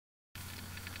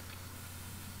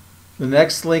The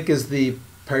next link is the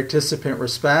participant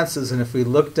responses, and if we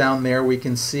look down there, we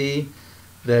can see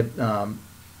that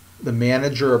the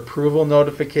manager approval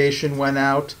notification went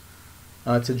out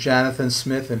to Jonathan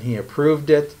Smith and he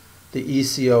approved it. The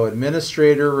ECO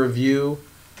administrator review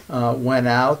went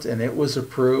out and it was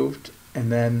approved,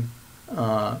 and then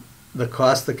the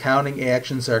cost accounting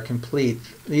actions are complete.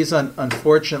 These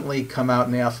unfortunately come out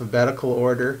in alphabetical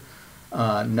order,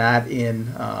 not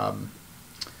in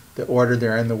the order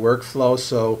they're in the workflow,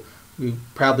 so we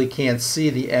probably can't see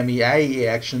the MEIE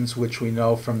actions, which we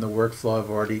know from the workflow have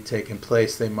already taken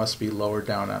place. They must be lower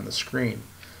down on the screen.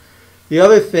 The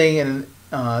other thing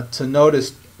to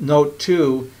note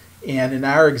too, and in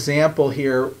our example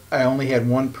here, I only had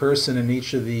one person in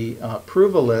each of the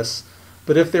approval lists,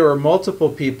 but if there were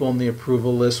multiple people in the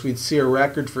approval list, we'd see a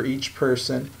record for each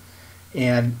person,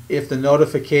 and if the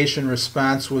notification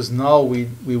response was null,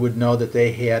 we would know that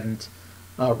they hadn't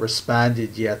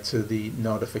responded yet to the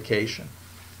notification.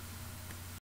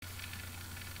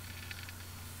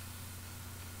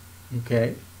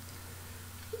 Okay.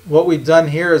 What we've done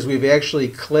here is we've actually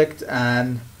clicked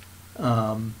on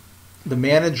the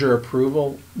manager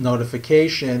approval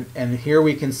notification, and here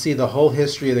we can see the whole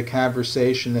history of the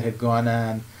conversation that had gone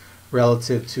on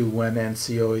relative to when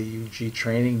NCOAUG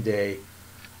training day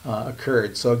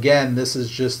occurred. So again, this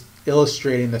is just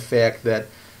illustrating the fact that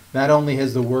not only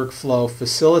has the workflow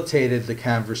facilitated the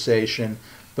conversation,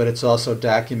 but it's also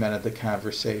documented the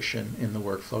conversation in the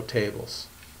workflow tables.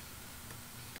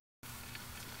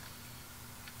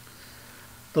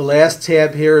 The last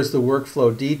tab here is the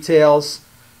workflow details.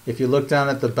 If you look down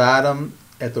at the bottom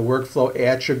at the workflow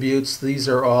attributes, these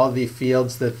are all the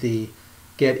fields that the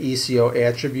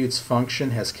getECOAttributes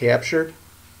function has captured.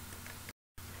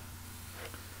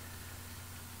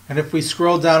 And if we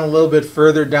scroll down a little bit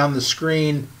further down the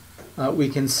screen, we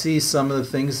can see some of the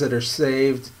things that are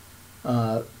saved.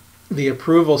 The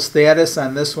approval status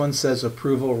on this one says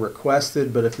approval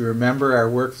requested, but if you remember our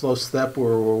workflow step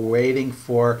where we're waiting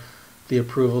for the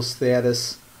approval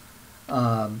status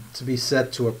to be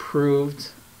set to approved,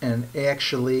 and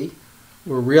actually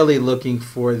we're really looking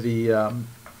for the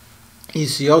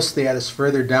ECO status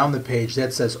further down the page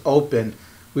that says open.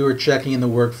 We were checking in the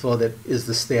workflow that is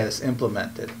the status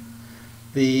implemented.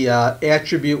 The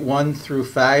attribute 1 through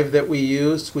 5 that we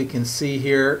used, we can see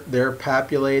here they're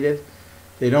populated.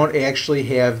 They don't actually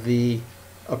have the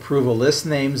approval list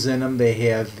names in them. They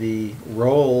have the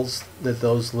roles that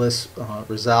those lists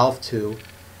resolve to,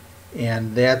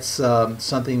 and that's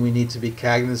something we need to be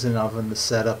cognizant of in the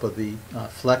setup of the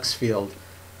flex field,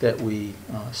 that we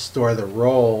store the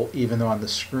role, even though on the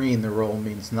screen the role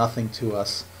means nothing to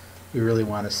us. We really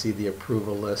want to see the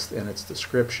approval list and its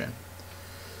description.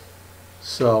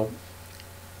 So,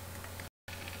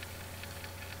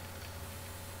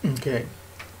 okay.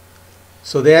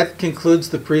 So that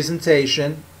concludes the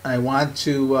presentation. I want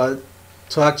to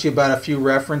talk to you about a few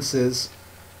references.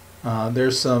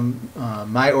 There's some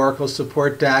My Oracle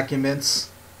support documents.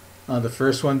 The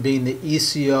first one being the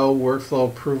ECO workflow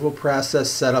approval process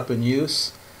setup and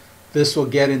use. This will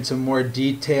get into more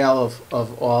detail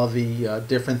of all the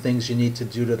different things you need to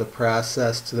do to the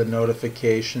process, to the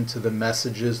notification, to the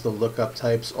messages, the lookup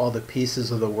types, all the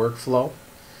pieces of the workflow.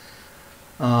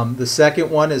 The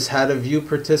second one is how to view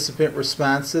participant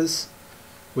responses,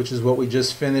 which is what we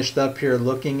just finished up here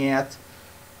looking at.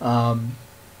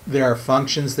 There are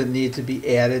functions that need to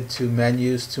be added to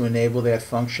menus to enable that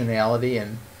functionality,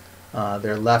 and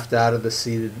they're left out of the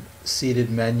seated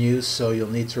menus, so you'll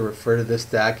need to refer to this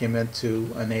document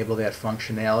to enable that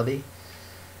functionality.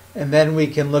 And then we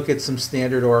can look at some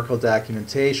standard Oracle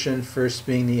documentation, first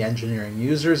being the Engineering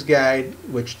Users Guide,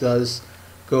 which does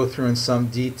go through in some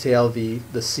detail the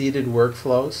seated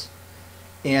workflows,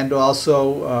 and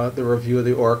also the review of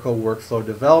the Oracle Workflow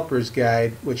Developers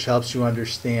Guide, which helps you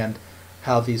understand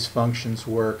how these functions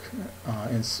work,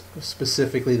 and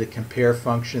specifically the compare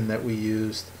function that we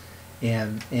used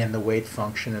and the wait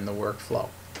function in the workflow.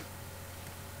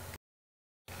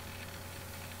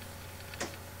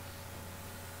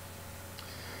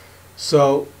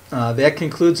 So that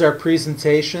concludes our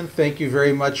presentation. Thank you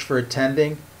very much for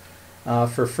attending.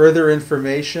 For further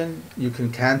information, you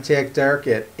can contact DARC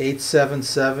at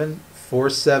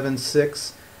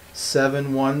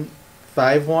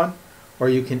 877-476-7151, or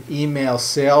you can email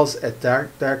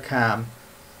sales@darc.com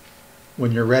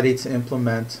when you're ready to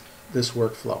implement this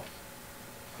workflow.